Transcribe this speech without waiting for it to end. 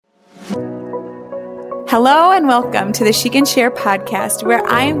Hello and welcome to the She Can Share podcast, where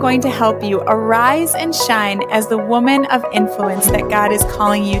I am going to help you arise and shine as the woman of influence that God is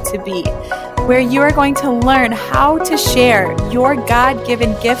calling you to be, where you are going to learn how to share your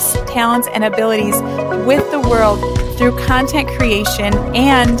God-given gifts, talents, and abilities with the world through content creation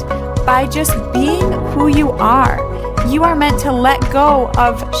and by just being who you are. You are meant to let go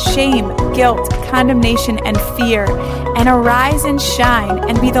of shame, guilt, condemnation, and fear, and arise and shine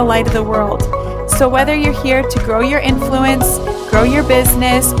and be the light of the world. So whether you're here to grow your influence, grow your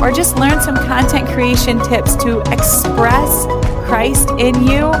business, or just learn some content creation tips to express Christ in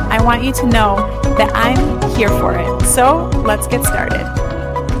you, I want you to know that I'm here for it. So let's get started.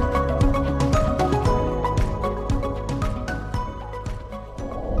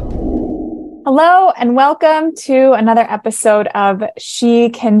 Hello and welcome to another episode of She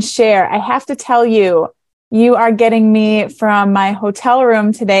Can Share. I have to tell you, you are getting me from my hotel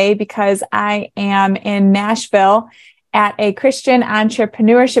room today because I am in Nashville at a Christian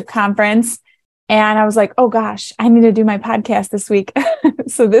entrepreneurship conference. And I was like, oh gosh, I need to do my podcast this week.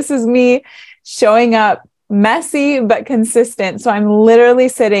 So this is me showing up messy, but consistent. So I'm literally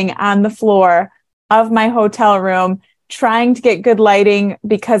sitting on the floor of my hotel room, trying to get good lighting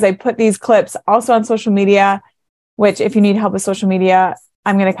because I put these clips also on social media, which if you need help with social media,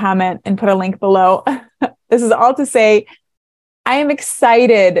 I'm going to comment and put a link below. This is all to say, I am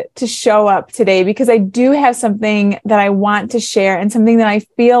excited to show up today because I do have something that I want to share and something that I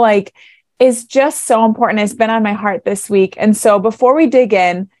feel like is just so important. It's been on my heart this week. And so before we dig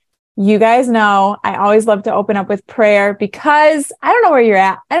in, you guys know I always love to open up with prayer because I don't know where you're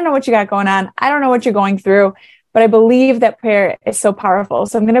at. I don't know what you got going on. I don't know what you're going through, but I believe that prayer is so powerful.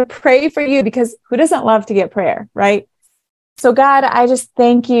 So I'm going to pray for you because who doesn't love to get prayer, right? So God, I just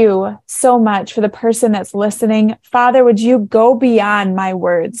thank you so much for the person that's listening. Father, would you go beyond my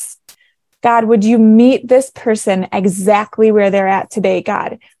words? God, would you meet this person exactly where they're at today,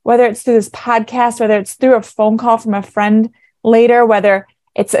 God? Whether it's through this podcast, whether it's through a phone call from a friend later, whether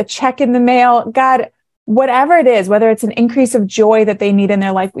it's a check in the mail, God, whatever it is, whether it's an increase of joy that they need in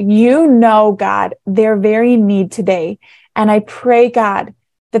their life, you know, God, their very need today. And I pray, God,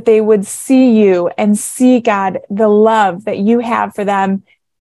 that they would see you and see, God, the love that you have for them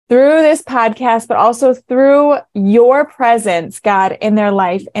through this podcast, but also through your presence, God, in their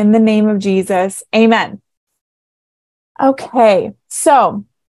life, in the name of Jesus. Amen. Okay, so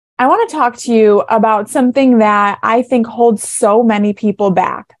I want to talk to you about something that I think holds so many people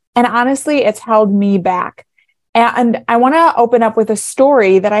back. And honestly, it's held me back. And I want to open up with a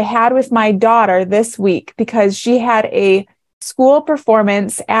story that I had with my daughter this week because she had a school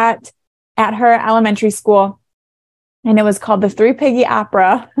performance at her elementary school. And it was called the Three Piggy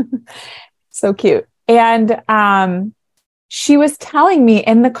Opera. So cute. And she was telling me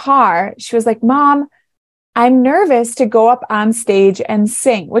in the car, she was like, Mom, I'm nervous to go up on stage and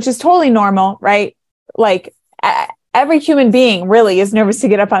sing, which is totally normal, right? Like every human being really is nervous to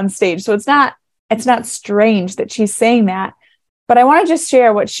get up on stage. So it's not strange that she's saying that. But I want to just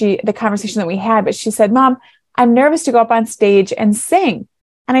share the conversation that we had. But she said, Mom, I'm nervous to go up on stage and sing.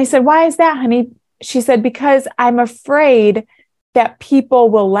 And I said, why is that, honey? She said, because I'm afraid that people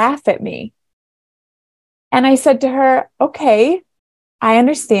will laugh at me. And I said to her, okay, I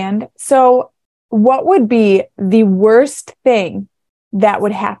understand. So what would be the worst thing that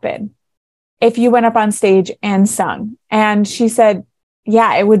would happen if you went up on stage and sung? And she said,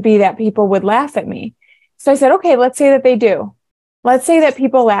 yeah, it would be that people would laugh at me. So I said, okay, let's say that they do. Let's say that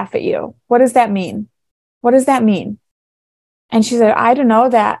people laugh at you. What does that mean? What does that mean? And she said, I don't know,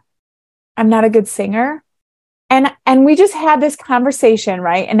 that I'm not a good singer. And we just had this conversation,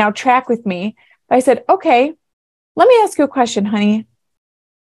 right? And now track with me. I said, okay, let me ask you a question, honey.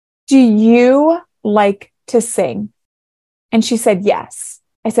 Do you like to sing? And she said, yes.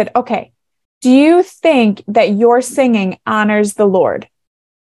 I said, okay, do you think that your singing honors the Lord?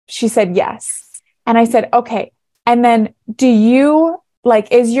 She said, yes. And I said, okay. And then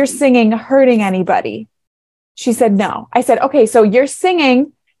is your singing hurting anybody? She said, no. I said, okay, so you're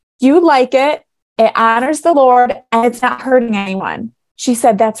singing, you like it honors the Lord, and it's not hurting anyone. She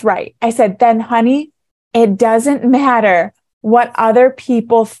said, that's right. I said, then honey, it doesn't matter what other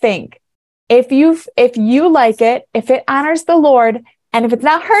people think. If you like it, if it honors the Lord, and if it's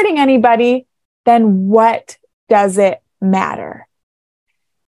not hurting anybody, then what does it matter?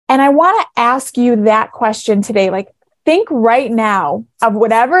 And I want to ask you that question today. Think right now of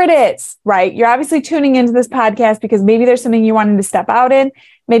whatever it is, right? You're obviously tuning into this podcast because maybe there's something you wanted to step out in.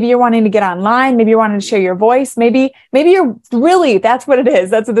 Maybe you're wanting to get online. Maybe you're wanting to share your voice. Maybe you're really, that's what it is.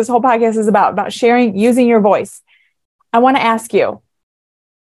 That's what this whole podcast is about sharing, using your voice. I want to ask you,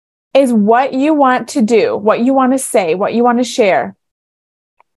 is what you want to do, what you want to say, what you want to share.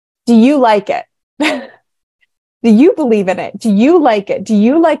 Do you like it? Do you believe in it? Do you like it? Do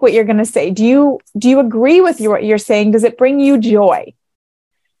you like what you're going to say? Do you agree with what you're saying? Does it bring you joy?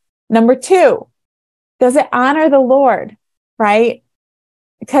 Number 2, does it honor the Lord? Right?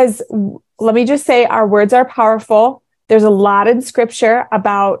 Because let me just say, our words are powerful. There's a lot in scripture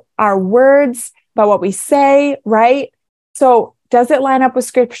about our words, about what we say, right? So does it line up with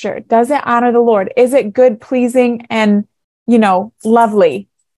scripture? Does it honor the Lord? Is it good, pleasing, and, lovely?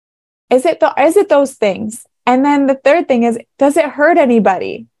 Is it those things? And then the third thing is, does it hurt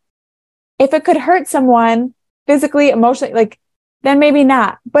anybody? If it could hurt someone physically, emotionally, then maybe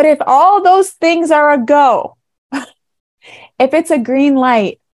not. But if all those things are a go, if it's a green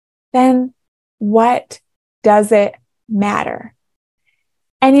light, then what does it matter?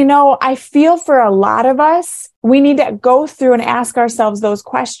 And I feel for a lot of us, we need to go through and ask ourselves those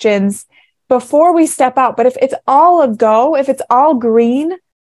questions before we step out. But if it's all a go, if it's all green,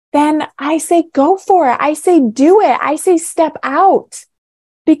 then I say go for it. I say do it. I say step out,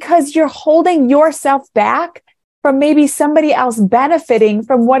 because you're holding yourself back from maybe somebody else benefiting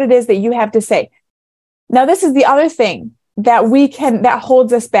from what it is that you have to say. Now, this is the other thing that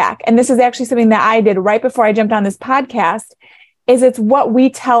holds us back. And this is actually something that I did right before I jumped on this podcast, is it's what we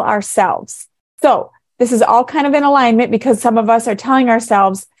tell ourselves. So this is all kind of in alignment, because some of us are telling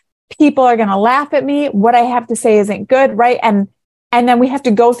ourselves, people are going to laugh at me. What I have to say isn't good. Right. And then we have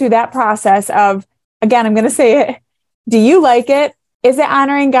to go through that process of, again, I'm going to say it. Do you like it? Is it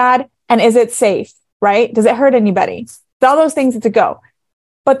honoring God? And is it safe? Right? Does it hurt anybody? So all those things, it's a go.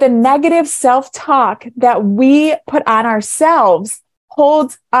 But the negative self-talk that we put on ourselves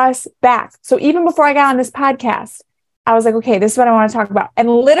holds us back. So even before I got on this podcast, I was like, okay, this is what I want to talk about. And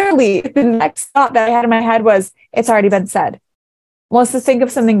literally the next thought that I had in my head was, it's already been said. Well, let's just think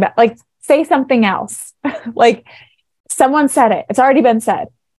of something say something else. Someone said it. It's already been said.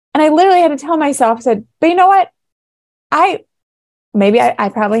 And I literally had to tell myself, I said, but you know what? I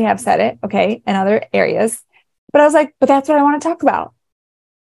probably have said it, okay, in other areas. But I was like, but that's what I want to talk about.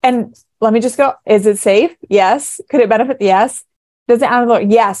 And let me just go, is it safe? Yes. Could it benefit? Yes. Does it honor the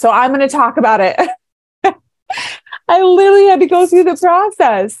Lord? Yeah. So I'm going to talk about it. I literally had to go through the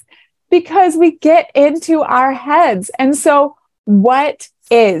process, because we get into our heads. And so what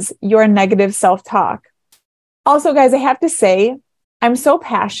is your negative self-talk? Also, guys, I have to say, I'm so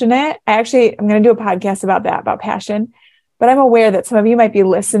passionate. I'm going to do a podcast about that, about passion. But I'm aware that some of you might be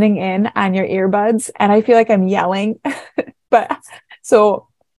listening in on your earbuds, and I feel like I'm yelling. But so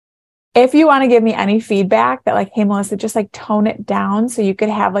if you want to give me any feedback that hey, Melissa, just tone it down so you could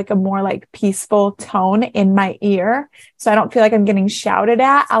have a more peaceful tone in my ear, so I don't feel like I'm getting shouted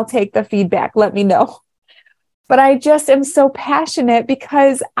at, I'll take the feedback. Let me know. But I just am so passionate,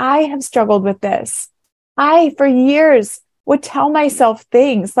 because I have struggled with this. I, for years, would tell myself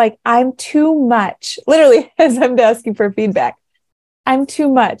things like, I'm too much, literally, as I'm asking for feedback. I'm too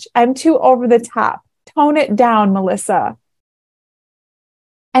much. I'm too over the top. Tone it down, Melissa.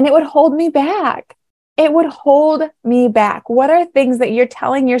 And it would hold me back. It would hold me back. What are things that you're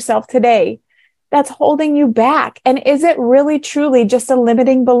telling yourself today that's holding you back? And is it really, truly just a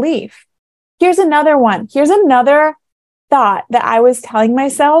limiting belief? Here's another one. Here's another thought that I was telling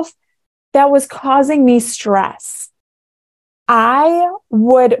myself that was causing me stress. I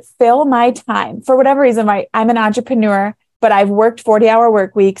would fill my time for whatever reason. I'm an entrepreneur, but I've worked 40-hour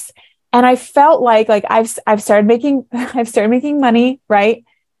work weeks, and I felt like I've started making money, right?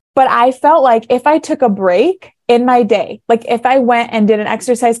 But I felt like if I took a break in my day, if I went and did an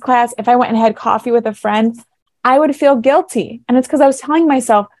exercise class, if I went and had coffee with a friend, I would feel guilty. And it's because I was telling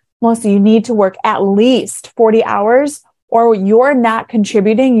myself, Melissa, you need to work at least 40 hours or you're not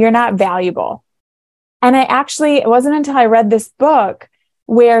contributing, you're not valuable. And it wasn't until I read this book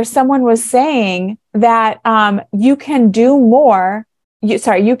where someone was saying that you can do more.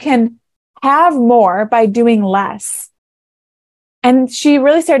 You can have more by doing less. And she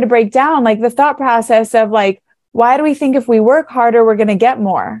really started to break down the thought process of why do we think if we work harder, we're going to get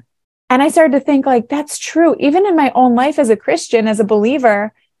more? And I started to think that's true. Even in my own life as a Christian, as a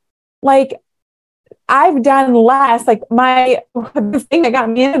believer, I've done less. The thing that got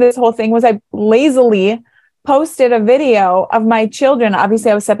me into this whole thing was I lazily posted a video of my children.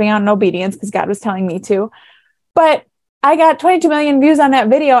 Obviously, I was stepping out in obedience because God was telling me to. But I got 22 million views on that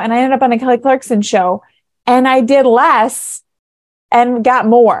video, and I ended up on a Kelly Clarkson show, and I did less and got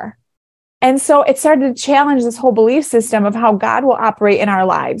more. And so it started to challenge this whole belief system of how God will operate in our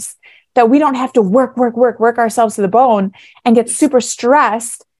lives, that we don't have to work ourselves to the bone and get super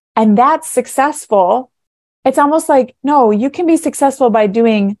stressed. And that's successful. It's almost no, you can be successful by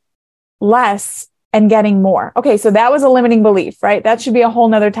doing less and getting more. Okay, so that was a limiting belief, right? That should be a whole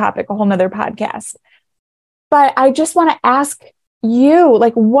nother topic, a whole nother podcast. But I just want to ask you,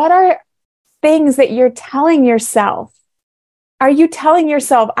 like, what are things that you're telling yourself? Are you telling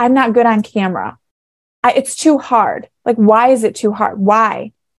yourself, I'm not good on camera? It's too hard. Like, why is it too hard?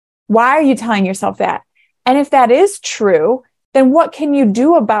 Why? Why are you telling yourself that? And if that is true, then what can you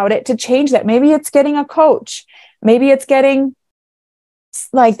do about it to change that? Maybe it's getting a coach. Maybe it's getting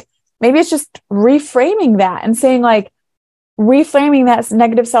maybe it's just reframing that and saying reframing that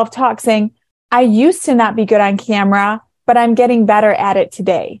negative self-talk, saying, I used to not be good on camera, but I'm getting better at it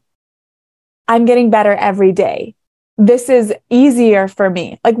today. I'm getting better every day. This is easier for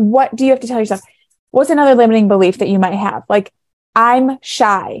me. Like, what do you have to tell yourself? What's another limiting belief that you might have? Like, I'm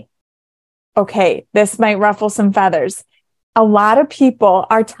shy. Okay, this might ruffle some feathers. A lot of people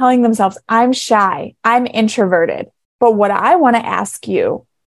are telling themselves, I'm shy, I'm introverted. But what I want to ask you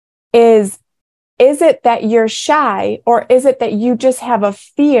is it that you're shy, or is it that you just have a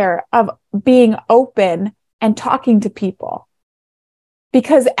fear of being open and talking to people?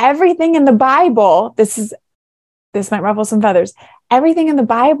 Because everything in the Bible, this might ruffle some feathers. Everything in the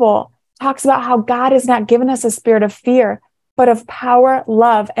Bible talks about how God has not given us a spirit of fear, but of power,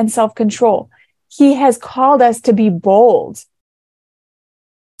 love, and self-control. He has called us to be bold.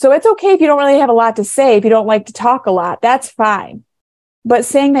 So it's okay if you don't really have a lot to say, if you don't like to talk a lot, that's fine. But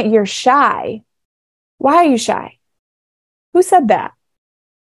saying that you're shy, why are you shy? Who said that?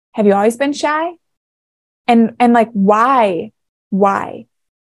 Have you always been shy? And why? Why?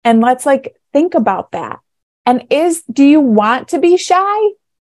 And let's think about that. And do you want to be shy?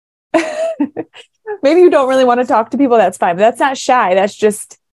 Maybe you don't really want to talk to people. That's fine. But that's not shy. That's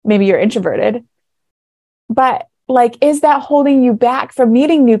just maybe you're introverted. But is that holding you back from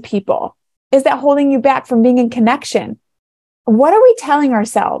meeting new people? Is that holding you back from being in connection? What are we telling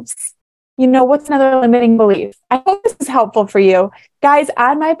ourselves? What's another limiting belief? I hope this is helpful for you. Guys,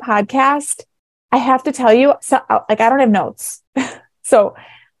 on my podcast, I have to tell you, I don't have notes.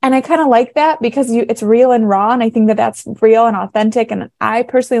 And I kind of like that because it's real and raw. And I think that that's real and authentic. And I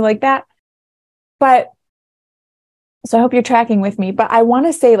personally like that. So I hope you're tracking with me. But I want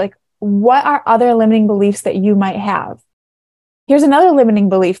to say, what are other limiting beliefs that you might have? Here's another limiting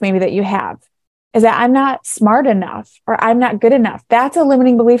belief maybe that you have, is that I'm not smart enough or I'm not good enough. That's a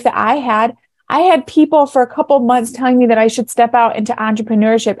limiting belief that I had. I had people for a couple of months telling me that I should step out into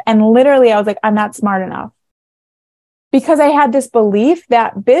entrepreneurship. And literally I was like, I'm not smart enough. Because I had this belief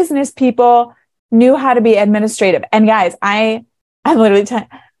that business people knew how to be administrative. And guys, I'm literally telling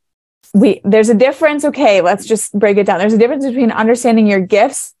there's a difference. Okay, let's just break it down. There's a difference between understanding your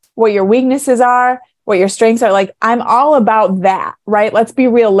gifts, what your weaknesses are, what your strengths are. I'm all about that, right? Let's be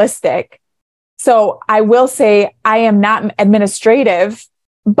realistic. So I will say I am not administrative,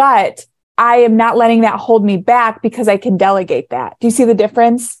 but I am not letting that hold me back because I can delegate that. Do you see the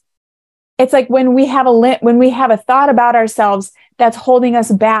difference? It's like when we have a thought about ourselves that's holding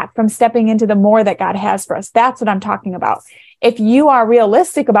us back from stepping into the more that God has for us. That's what I'm talking about. If you are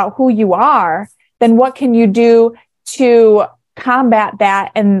realistic about who you are, then what can you do to combat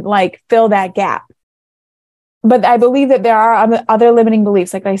that and fill that gap? But I believe that there are other limiting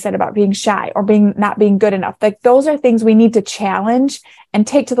beliefs, like I said, about being shy or not being good enough. Those are things we need to challenge and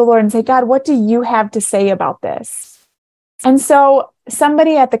take to the Lord and say, God, what do you have to say about this? And so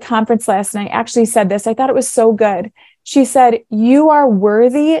somebody at the conference last night actually said this. I thought it was so good. She said, you are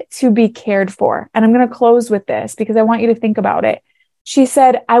worthy to be cared for. And I'm going to close with this because I want you to think about it. She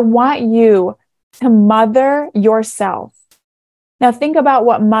said, I want you to mother yourself. Now think about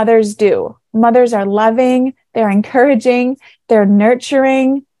what mothers do. Mothers are loving, they're encouraging, they're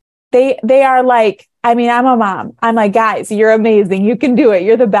nurturing. They are I'm a mom. I'm like, guys, you're amazing. You can do it.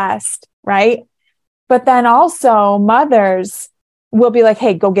 You're the best, right? But then also mothers will be like,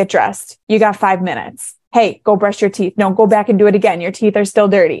 hey, go get dressed. You got 5 minutes. Hey, go brush your teeth. No, go back and do it again. Your teeth are still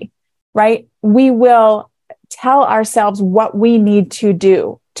dirty, right? We will tell ourselves what we need to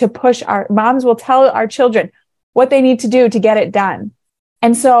do to push moms will tell our children what they need to do to get it done.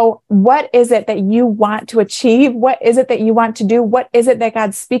 And so what is it that you want to achieve? What is it that you want to do? What is it that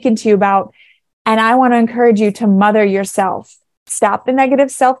God's speaking to you about? And I want to encourage you to mother yourself. Stop the negative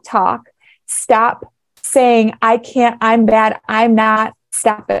self-talk. Stop saying, I can't, I'm bad, I'm not.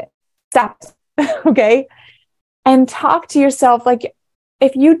 Stop it. Stop. Okay. And talk to yourself.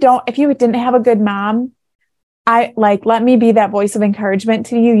 If you didn't have a good mom, let me be that voice of encouragement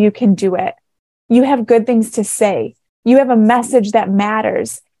to you. You can do it. You have good things to say. You have a message that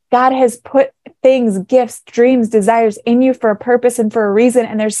matters. God has put things, gifts, dreams, desires in you for a purpose and for a reason.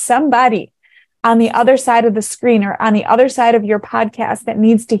 And there's somebody on the other side of the screen or on the other side of your podcast that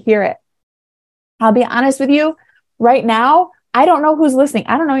needs to hear it. I'll be honest with you right now. I don't know who's listening.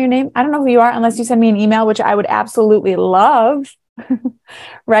 I don't know your name. I don't know who you are unless you send me an email, which I would absolutely love.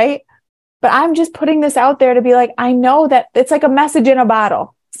 Right. But I'm just putting this out there to be like, I know that it's like a message in a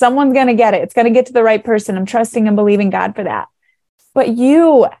bottle. Someone's going to get it. It's going to get to the right person. I'm trusting and believing God for that. But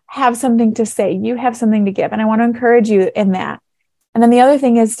you have something to say. You have something to give. And I want to encourage you in that. And then the other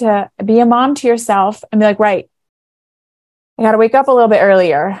thing is to be a mom to yourself and be like, right, I got to wake up a little bit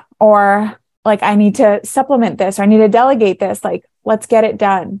earlier, or like, I need to supplement this, or I need to delegate this. Like, let's get it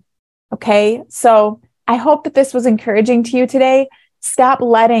done. Okay. So I hope that this was encouraging to you today. Stop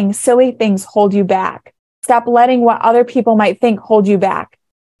letting silly things hold you back. Stop letting what other people might think hold you back.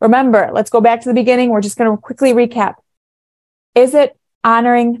 Remember, let's go back to the beginning. We're just going to quickly recap. Is it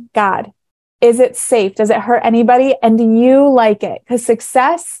honoring God? Is it safe? Does it hurt anybody? And do you like it? Because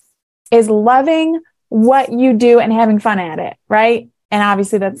success is loving what you do and having fun at it, right? And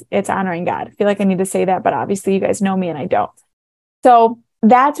obviously it's honoring God. I feel like I need to say that, but obviously you guys know me and I don't. So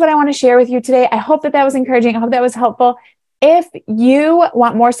that's what I want to share with you today. I hope that was encouraging. I hope that was helpful. If you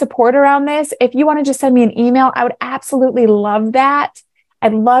want more support around this, if you want to just send me an email, I would absolutely love that.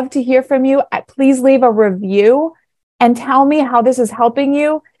 I'd love to hear from you. Please leave a review and tell me how this is helping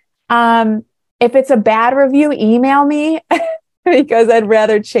you. If it's a bad review, email me because I'd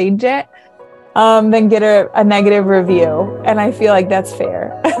rather change it than get a negative review. And I feel like that's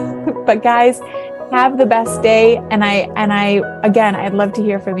fair. But guys, have the best day. And I'd love to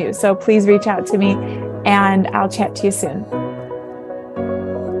hear from you. So please reach out to me and I'll chat to you soon.